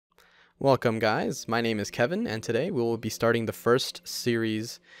Welcome guys, my name is Kevin and today we will be starting the first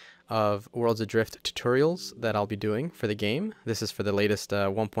series of Worlds Adrift tutorials that I'll be doing for the game. This is for the latest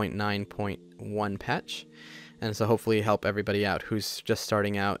 1.9.1 patch, and so hopefully help everybody out who's just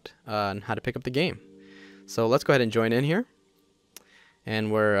starting out on how to pick up the game. So let's go ahead and join in here,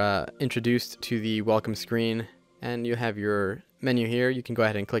 and we're introduced to the welcome screen, and you have your menu here. You can go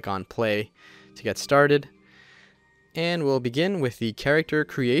ahead and click on play to get started. And we'll begin with the character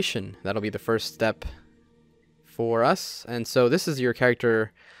creation. That'll be the first step for us. And so this is your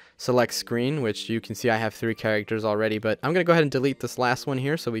character select screen, which you can see I have 3 characters already, but I'm going to go ahead and delete this last one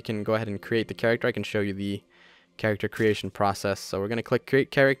here so we can go ahead and create the character. I can show you the character creation process. So we're going to click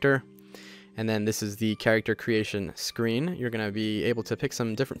create character, and then this is the character creation screen. You're going to be able to pick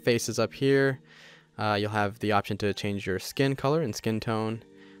some different faces up here. You'll have the option to change your skin color and skin tone.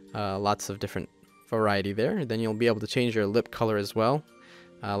 Lots of different variety there. Then you'll be able to change your lip color as well.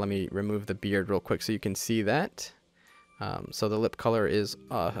 Let me remove the beard real quick so you can see that. So the lip color is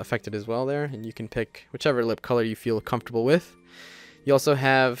affected as well there, and you can pick whichever lip color you feel comfortable with. You also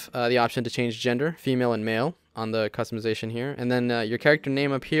have the option to change gender, female and male, on the customization here, and then your character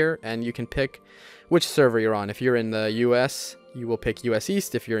name up here, and you can pick which server you're on. If you're in the US, you will pick US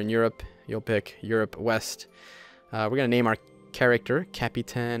East. If you're in Europe, you'll pick Europe West. We're going to name our character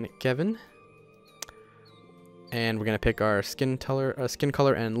Capitan Kevin. And we're going to pick our skin color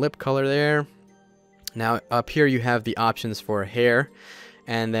and lip color there. Now up here you have the options for hair,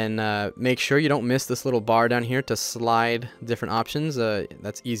 and then make sure you don't miss this little bar down here to slide different options.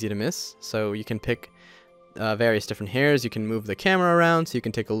 That's easy to miss. So you can pick various different hairs. You can move the camera around so you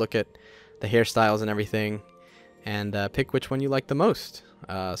can take a look at the hairstyles and everything, and pick which one you like the most.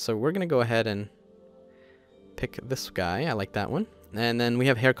 So we're going to go ahead and pick this guy. I like that one. And then we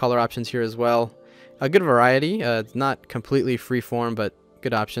have hair color options here as well. A good variety. It's not completely freeform, but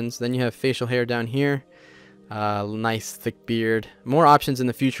good options. Then you have facial hair down here. Nice thick beard. More options in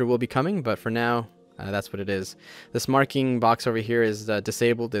the future will be coming, but for now, that's what it is. This marking box over here is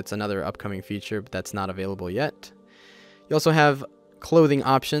disabled. It's another upcoming feature, but that's not available yet. You also have clothing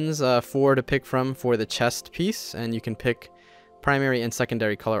options, 4 to pick from for the chest piece, and you can pick primary and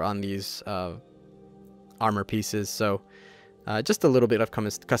secondary color on these armor pieces. So just a little bit of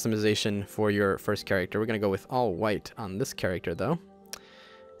customization for your first character. We're going to go with all white on this character though,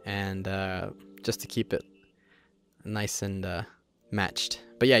 and just to keep it nice and matched.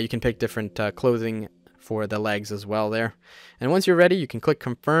 But yeah, you can pick different clothing for the legs as well there. And once you're ready, you can click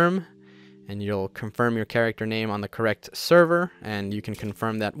confirm, and you'll confirm your character name on the correct server, and you can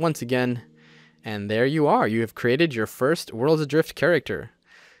confirm that once again, and there you are. You have created your first Worlds Adrift character.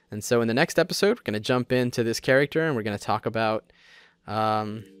 And so in the next episode, we're going to jump into this character, and we're going to talk about,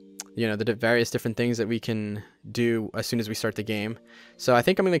 the various different things that we can do as soon as we start the game. So I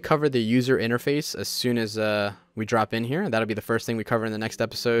think I'm going to cover the user interface as soon as we drop in here. That'll be the first thing we cover in the next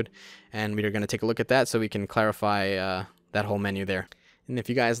episode, and we're going to take a look at that so we can clarify that whole menu there. And if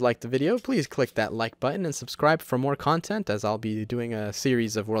you guys liked the video, please click that like button and subscribe for more content, as I'll be doing a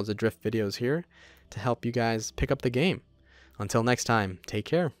series of Worlds Adrift videos here to help you guys pick up the game. Until next time, take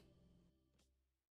care.